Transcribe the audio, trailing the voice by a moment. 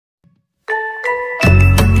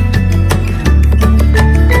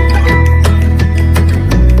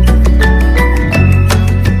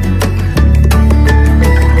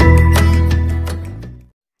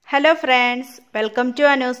Hello friends, welcome to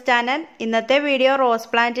a news channel. ഇന്നത്തെ video rose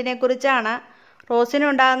പ്ലാന്റിനെ കുറിച്ചാണ്.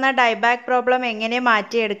 റോസിനുണ്ടാകുന്ന dieback problem എങ്ങനെ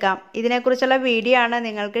മാറ്റിയെടുക്കാം ഇതിനെക്കുറിച്ചുള്ള വീഡിയോ ആണ്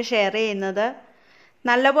നിങ്ങൾക്ക് ഷെയർ ചെയ്യുന്നത്.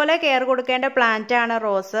 നല്ലപോലെ കെയർ കൊടുക്കേണ്ട പ്ലാന്റ് ആണ്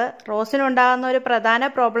റോസ്. റോസിനുണ്ടാകുന്ന ഒരു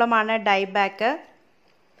പ്രധാന പ്രോബ്ലമാണ് ഡൈബാക്ക്.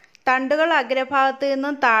 തണ്ടുകൾ അഗ്രഭാഗത്ത്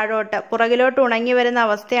നിന്നും താഴോട്ട് പുറകിലോട്ട് ഉണങ്ങി വരുന്ന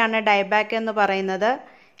അവസ്ഥയാണ് ഡൈബാക്ക് എന്ന് പറയുന്നത്.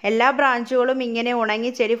 എല്ലാ ബ്രാഞ്ചുകളും ഇങ്ങനെ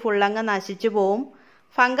ഉണങ്ങി ചെടി ഫുള്ളങ്ങ് നശിച്ചു പോവും.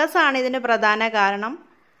 ഫംഗസ് ആണ് ഇതിന് പ്രധാന കാരണം.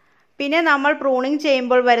 പിന്നെ നമ്മൾ പ്രൂണിംഗ്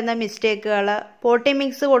ചെയ്യുമ്പോൾ വരുന്ന മിസ്റ്റേക്കുകൾ, പോട്ടി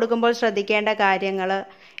മിക്സ് കൊടുക്കുമ്പോൾ ശ്രദ്ധിക്കേണ്ട കാര്യങ്ങൾ,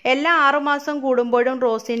 എല്ലാ 6 മാസം കൂടുമ്പോഴും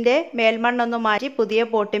റോസിൻ്റെ മേൽമണ്ണൊന്ന് മാറ്റി പുതിയ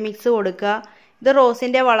പോട്ടി മിക്സ് കൊടുക്കുക. ഇത്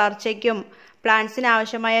റോസിൻ്റെ വളർച്ചയ്ക്കും പ്ലാന്റ്സിന്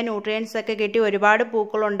ആവശ്യമായ ന്യൂട്രിയൻസ് ഒക്കെ കിട്ടി ഒരുപാട്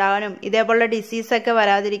പൂക്കൾ ഉണ്ടാകാനും ഇതേപോലെ ഡിസീസൊക്കെ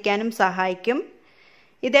വരാതിരിക്കാനും സഹായിക്കും.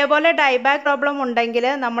 ഇതേപോലെ ഡൈബാക്ക് പ്രോബ്ലം ഉണ്ടെങ്കിൽ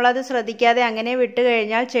നമ്മളത് ശ്രദ്ധിക്കാതെ അങ്ങനെ വിട്ട്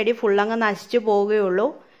കഴിഞ്ഞാൽ ചെടി ഫുള്ളങ്ങ് നശിച്ചു പോവുകയുള്ളൂ.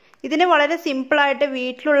 ഇതിന് വളരെ സിമ്പിളായിട്ട്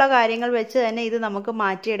വീട്ടിലുള്ള കാര്യങ്ങൾ വെച്ച് തന്നെ ഇത് നമുക്ക്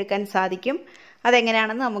മാറ്റിയെടുക്കാൻ സാധിക്കും.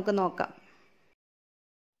 അതെങ്ങനെയാണെന്ന് നമുക്ക് നോക്കാം.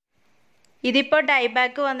 ഇതിപ്പോൾ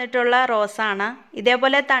ഡൈബാക്ക് വന്നിട്ടുള്ള റോസാണ്.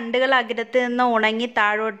 ഇതേപോലെ തണ്ടുകൾ അഗ്രത്ത് നിന്ന് ഉണങ്ങി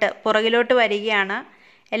താഴോട്ട് പുറകിലോട്ട് വരികയാണ്.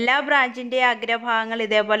 എല്ലാ ബ്രാഞ്ചിൻ്റെ അഗ്രഭാഗങ്ങൾ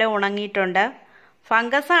ഇതേപോലെ ഉണങ്ങിയിട്ടുണ്ട്.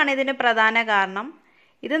 ഫംഗസ് ആണ് ഇതിന് പ്രധാന കാരണം.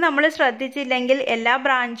 ഇത് നമ്മൾ ശ്രദ്ധിച്ചില്ലെങ്കിൽ എല്ലാ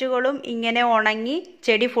ബ്രാഞ്ചുകളും ഇങ്ങനെ ഉണങ്ങി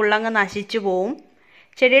ചെടി ഫുള്ളങ്ങ് നശിച്ചു പോവും.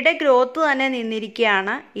 ചെടിയുടെ ഗ്രോത്ത് തന്നെ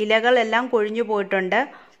നിന്നിരിക്കുകയാണ്. ഇലകളെല്ലാം കൊഴിഞ്ഞു പോയിട്ടുണ്ട്.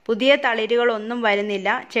 പുതിയ തളിരുകളൊന്നും വരുന്നില്ല.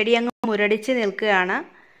 ചെടി അങ്ങ് മുരടിച്ച് നിൽക്കുകയാണ്.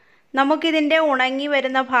 നമുക്കിതിൻ്റെ ഉണങ്ങി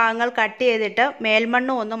വരുന്ന ഭാഗങ്ങൾ കട്ട് ചെയ്തിട്ട്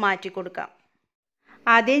മേൽമണ്ണ് ഒന്ന് മാറ്റി കൊടുക്കാം.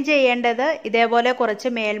 ആദ്യം ചെയ്യേണ്ടത് ഇതേപോലെ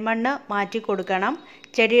കുറച്ച് മേൽമണ്ണ് മാറ്റി കൊടുക്കണം.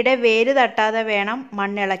 ചെടിയുടെ വേര് തട്ടാതെ വേണം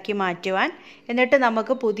മണ്ണിളക്കി മാറ്റുവാൻ. എന്നിട്ട്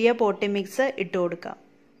നമുക്ക് പുതിയ പോട്ടി മിക്സ് ഇട്ട് കൊടുക്കാം.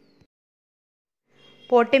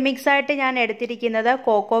 പോട്ടി മിക്സായിട്ട് ഞാൻ എടുത്തിരിക്കുന്നത്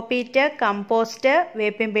കോക്കോപീറ്റ്, കമ്പോസ്റ്റ്,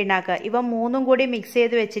 വേപ്പിൻ പിണ്ണാക്ക് ഇവ 3ഉം കൂടി മിക്സ്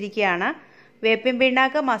ചെയ്ത് വെച്ചിരിക്കുകയാണ്. വേപ്പിൻ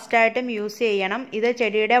പിണ്ണാക്ക് മസ്റ്റായിട്ടും യൂസ് ചെയ്യണം. ഇത്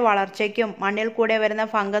ചെടിയുടെ വളർച്ചയ്ക്കും മണ്ണിൽ കൂടെ വരുന്ന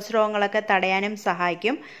ഫംഗസ് രോഗങ്ങളൊക്കെ തടയാനും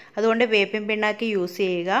സഹായിക്കും. അതുകൊണ്ട് വേപ്പിൻ പിണ്ണാക്ക് യൂസ്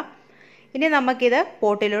ചെയ്യുക. ഇനി നമുക്കിത്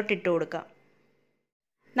പോട്ടിലോട്ട് ഇട്ട് കൊടുക്കാം.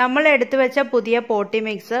 നമ്മൾ എടുത്തു വെച്ച പുതിയ പോട്ടി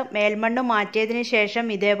മിക്സ് മേൽമണ്ണ് മാറ്റിയതിന്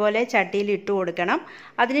ശേഷം ഇതേപോലെ ചട്ടിയിൽ ഇട്ട് കൊടുക്കണം.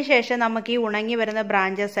 അതിനുശേഷം നമുക്ക് ഈ ഉണങ്ങി വരുന്ന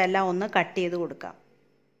ബ്രാഞ്ചസ് എല്ലാം ഒന്ന് കട്ട് ചെയ്ത് കൊടുക്കാം.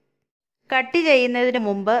 കട്ട് ചെയ്യുന്നതിന്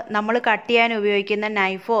മുമ്പ് നമ്മൾ കട്ട് ചെയ്യാൻ ഉപയോഗിക്കുന്ന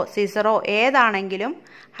നൈഫോ സിസറോ ഏതാണെങ്കിലും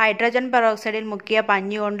ഹൈഡ്രജൻ പെറോക്സൈഡിൽ മുക്കിയ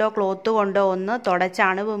പഞ്ഞി കൊണ്ടോ ക്ലോത്ത് കൊണ്ടോ ഒന്ന് തുടച്ച്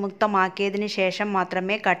അണുവിമുക്തമാക്കിയതിന് ശേഷം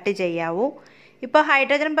മാത്രമേ കട്ട് ചെയ്യാവൂ. ഇപ്പോൾ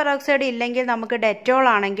ഹൈഡ്രജൻ പെറോക്സൈഡ് ഇല്ലെങ്കിൽ നമുക്ക് ഡെറ്റോൾ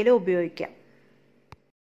ആണെങ്കിലും ഉപയോഗിക്കാം.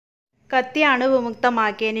 കത്തി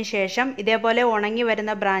അണുവിമുക്തമാക്കിയതിന് ശേഷം ഇതേപോലെ ഉണങ്ങി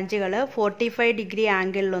വരുന്ന ബ്രാഞ്ചുകൾ 45 ഡിഗ്രി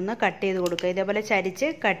ആംഗിളിലൊന്ന് കട്ട് ചെയ്ത് കൊടുക്കുക. ഇതേപോലെ ചരിച്ച്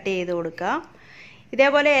കട്ട് ചെയ്ത് കൊടുക്കുക.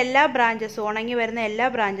 ഇതേപോലെ എല്ലാ ബ്രാഞ്ചസും ഉണങ്ങി വരുന്ന എല്ലാ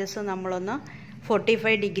ബ്രാഞ്ചസും നമ്മളൊന്ന്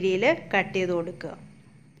 45 ഡിഗ്രിയിൽ കട്ട് ചെയ്ത് കൊടുക്കുക.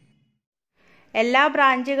 എല്ലാ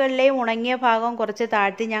ബ്രാഞ്ചുകളിലെയും ഉണങ്ങിയ ഭാഗം കുറച്ച്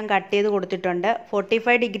താഴ്ത്തി ഞാൻ കട്ട് ചെയ്ത് കൊടുത്തിട്ടുണ്ട്.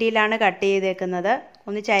 45 ഡിഗ്രിയിലാണ് കട്ട് ചെയ്തേക്കുന്നത്.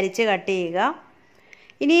 ഒന്ന് ചരിച്ച് കട്ട് ചെയ്യുക.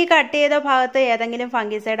 ഇനി ഈ കട്ട് ചെയ്ത ഭാഗത്ത് ഏതെങ്കിലും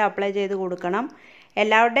ഫംഗിസൈഡ് അപ്ലൈ ചെയ്ത് കൊടുക്കണം.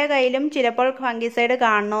 എല്ലാവരുടെ കയ്യിലും ചിലപ്പോൾ ഫംഗിസൈഡ്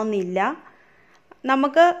കാണണമെന്നില്ല.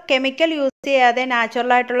 നമുക്ക് കെമിക്കൽ യൂസ് ചെയ്യാതെ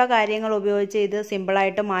നാച്ചുറലായിട്ടുള്ള കാര്യങ്ങൾ ഉപയോഗിച്ച് ഇത്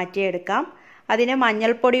സിമ്പിളായിട്ട് മാറ്റിയെടുക്കാം. അതിന്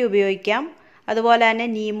മഞ്ഞൾപ്പൊടി ഉപയോഗിക്കാം. അതുപോലെ തന്നെ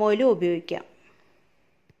നീം ഓയിലും ഉപയോഗിക്കാം.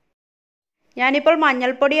 ഞാനിപ്പോൾ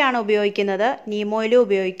മഞ്ഞൾപ്പൊടിയാണ് ഉപയോഗിക്കുന്നത്. നീം ഓയിലും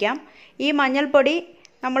ഉപയോഗിക്കാം. ഈ മഞ്ഞൾപ്പൊടി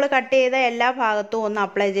നമ്മൾ കട്ട് ചെയ്ത എല്ലാ ഭാഗത്തും ഒന്ന്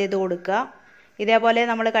അപ്ലൈ ചെയ്ത് കൊടുക്കുക. ഇതേപോലെ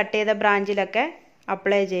നമ്മൾ കട്ട് ചെയ്ത ബ്രാഞ്ചിലൊക്കെ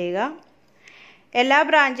അപ്ലൈ ചെയ്യുക. എല്ലാ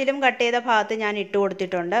ബ്രാഞ്ചിലും കട്ട് ചെയ്ത ഭാഗത്ത് ഞാൻ ഇട്ട്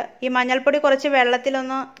കൊടുത്തിട്ടുണ്ട്. ഈ മഞ്ഞൾപ്പൊടി കുറച്ച്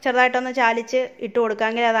വെള്ളത്തിലൊന്ന് ചെറുതായിട്ടൊന്ന് ചാലിച്ച് ഇട്ട്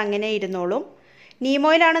കൊടുക്കാമെങ്കിൽ അത് അങ്ങനെ ഇരുന്നോളും. നീം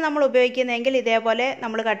ഓയിലാണ് നമ്മൾ ഉപയോഗിക്കുന്നതെങ്കിൽ ഇതേപോലെ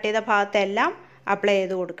നമ്മൾ കട്ട് ചെയ്ത ഭാഗത്തെല്ലാം അപ്ലൈ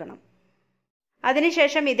ചെയ്ത് കൊടുക്കണം.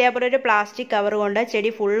 അതിനുശേഷം ഇതേപോലെ ഒരു പ്ലാസ്റ്റിക് കവർ കൊണ്ട്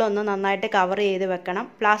ചെടി ഫുള്ളൊന്ന് നന്നായിട്ട് കവർ ചെയ്ത് വെക്കണം.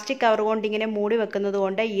 പ്ലാസ്റ്റിക് കവർ കൊണ്ട് ഇങ്ങനെ മൂടി വെക്കുന്നത്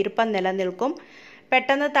കൊണ്ട് ഈർപ്പം നിലനിൽക്കും.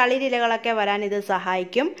 പെട്ടെന്ന് തളിരിലകളൊക്കെ വരാൻ ഇത്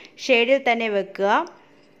സഹായിക്കും. ഷെയ്ഡിൽ തന്നെ വെക്കുക.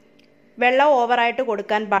 വെള്ളം ഓവറായിട്ട്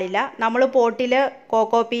കൊടുക്കാൻ പാടില്ല. നമ്മൾ പോട്ടിൽ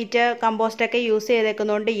കോക്കോപീറ്റ്, കമ്പോസ്റ്റൊക്കെ യൂസ്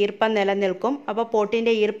ചെയ്തേക്കുന്നതുകൊണ്ട് ഈർപ്പം നിലനിൽക്കും. അപ്പോൾ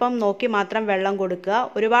പോട്ടിൻ്റെ ഈർപ്പം നോക്കി മാത്രം വെള്ളം കൊടുക്കുക.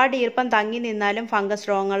 ഒരുപാട് ഈർപ്പം തങ്ങി നിന്നാലും ഫംഗസ്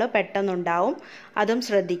രോഗങ്ങൾ പെട്ടെന്നുണ്ടാവും. അതും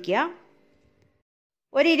ശ്രദ്ധിക്കുക.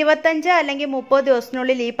 ഒരു 25 അല്ലെങ്കിൽ 30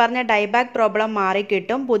 ദിവസത്തിനുള്ളിൽ ഈ പറഞ്ഞ ഡൈബാക്ക് പ്രോബ്ലം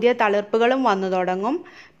മാറിക്കിട്ടും. പുതിയ തളിർപ്പുകളും വന്നു തുടങ്ങും.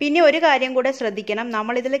 പിന്നെ ഒരു കാര്യം കൂടെ ശ്രദ്ധിക്കണം.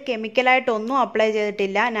 നമ്മളിതിൽ കെമിക്കലായിട്ടൊന്നും അപ്ലൈ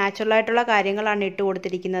ചെയ്തിട്ടില്ല. നാച്ചുറലായിട്ടുള്ള കാര്യങ്ങളാണ് ഇട്ട്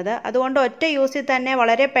കൊടുത്തിരിക്കുന്നത്. അതുകൊണ്ട് ഒറ്റ യൂസിൽ തന്നെ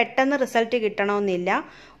വളരെ പെട്ടെന്ന് റിസൾട്ട് കിട്ടണമെന്നില്ല.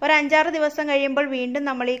 ഒരു 5-6 ദിവസം കഴിയുമ്പോൾ വീണ്ടും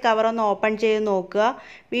നമ്മൾ ഈ കവറൊന്ന് ഓപ്പൺ ചെയ്ത് നോക്കുക.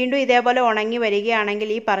 വീണ്ടും ഇതേപോലെ ഉണങ്ങി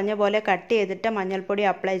വരികയാണെങ്കിൽ ഈ പറഞ്ഞ പോലെ കട്ട് ചെയ്തിട്ട് മഞ്ഞൾപ്പൊടി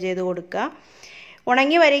അപ്ലൈ ചെയ്ത് കൊടുക്കുക.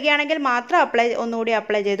 ഉണങ്ങി വരികയാണെങ്കിൽ മാത്രം ഒന്നുകൂടി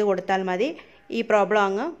അപ്ലൈ ചെയ്ത് കൊടുത്താൽ മതി. ഈ പ്രോബ്ലം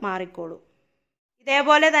അങ്ങ് മാറിക്കോളൂ.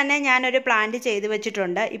 ഇതേപോലെ തന്നെ ഞാനൊരു പ്ലാന്റ് ചെയ്ത്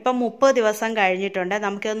വെച്ചിട്ടുണ്ട്. ഇപ്പം 30 ദിവസം കഴിഞ്ഞിട്ടുണ്ട്.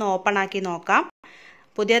 നമുക്കിതൊന്ന് ഓപ്പൺ ആക്കി നോക്കാം.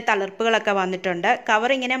 പുതിയ തളിർപ്പുകളൊക്കെ വന്നിട്ടുണ്ട്. കവർ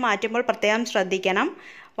ഇങ്ങനെ മാറ്റുമ്പോൾ പ്രത്യേകം ശ്രദ്ധിക്കണം.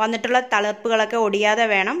 വന്നിട്ടുള്ള തളിർപ്പുകളൊക്കെ ഒടിയാതെ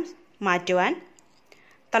വേണം മാറ്റുവാൻ.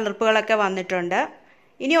 തളിർപ്പുകളൊക്കെ വന്നിട്ടുണ്ട്.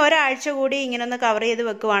 ഇനി ഒരാഴ്ച കൂടി ഇങ്ങനെ ഒന്ന് കവർ ചെയ്ത്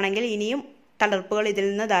വെക്കുവാണെങ്കിൽ ഇനിയും തളിർപ്പുകൾ ഇതിൽ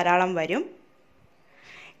നിന്ന് ധാരാളം വരും.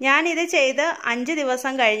 ഞാനിത് ചെയ്ത് 5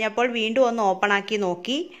 ദിവസം കഴിഞ്ഞപ്പോൾ വീണ്ടും ഒന്ന് ഓപ്പൺ ആക്കി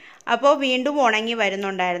നോക്കി. അപ്പോൾ വീണ്ടും ഉണങ്ങി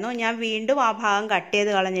വരുന്നുണ്ടായിരുന്നു. ഞാൻ വീണ്ടും ആ ഭാഗം കട്ട്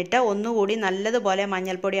ചെയ്ത് കളഞ്ഞിട്ട് ഒന്നുകൂടി നല്ലതുപോലെ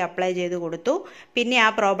മഞ്ഞൾപ്പൊടി അപ്ലൈ ചെയ്ത് കൊടുത്തു. പിന്നെ ആ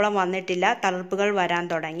പ്രോബ്ലം വന്നിട്ടില്ല. തളിർപ്പുകൾ വരാൻ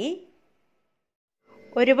തുടങ്ങി.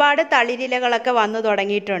 ഒരുപാട് തളിരിലകളൊക്കെ വന്നു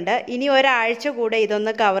തുടങ്ങിയിട്ടുണ്ട്. ഇനി ഒരാഴ്ച കൂടെ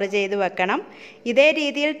ഇതൊന്ന് കവർ ചെയ്ത് വെക്കണം. ഇതേ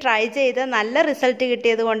രീതിയിൽ ട്രൈ ചെയ്ത് നല്ല റിസൾട്ട്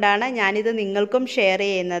കിട്ടിയത് കൊണ്ടാണ് ഞാനിത് നിങ്ങൾക്കും ഷെയർ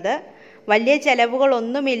ചെയ്യുന്നത്. വലിയ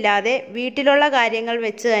ചെലവുകളൊന്നുമില്ലാതെ വീട്ടിലുള്ള കാര്യങ്ങൾ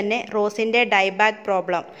വെച്ച് തന്നെ റോസിൻ്റെ ഡൈബാക്ക്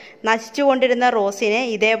പ്രോബ്ലം, നശിച്ചുകൊണ്ടിരുന്ന റോസിനെ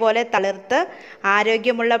ഇതേപോലെ തളിർത്ത്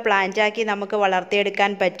ആരോഗ്യമുള്ള പ്ലാന്റാക്കി നമുക്ക്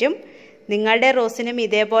വളർത്തിയെടുക്കാൻ പറ്റും. നിങ്ങളുടെ റോസിനും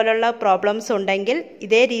ഇതേപോലുള്ള പ്രോബ്ലംസ് ഉണ്ടെങ്കിൽ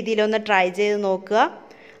ഇതേ രീതിയിലൊന്ന് ട്രൈ ചെയ്ത് നോക്കുക.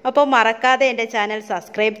 അപ്പോൾ മറക്കാതെ എൻ്റെ ചാനൽ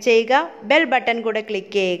സബ്സ്ക്രൈബ് ചെയ്യുക, ബെൽ ബട്ടൺ കൂടെ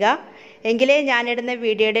ക്ലിക്ക് ചെയ്യുക. എങ്കിലേ ഞാനിടുന്ന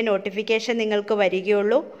വീഡിയോയുടെ നോട്ടിഫിക്കേഷൻ നിങ്ങൾക്ക്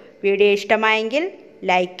വരികയുള്ളൂ. വീഡിയോ ഇഷ്ടമായെങ്കിൽ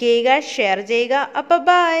ലൈക്ക് ചെയ്യുക, ഷെയർ ചെയ്യുക. അപ്പോൾ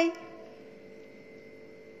ബൈ.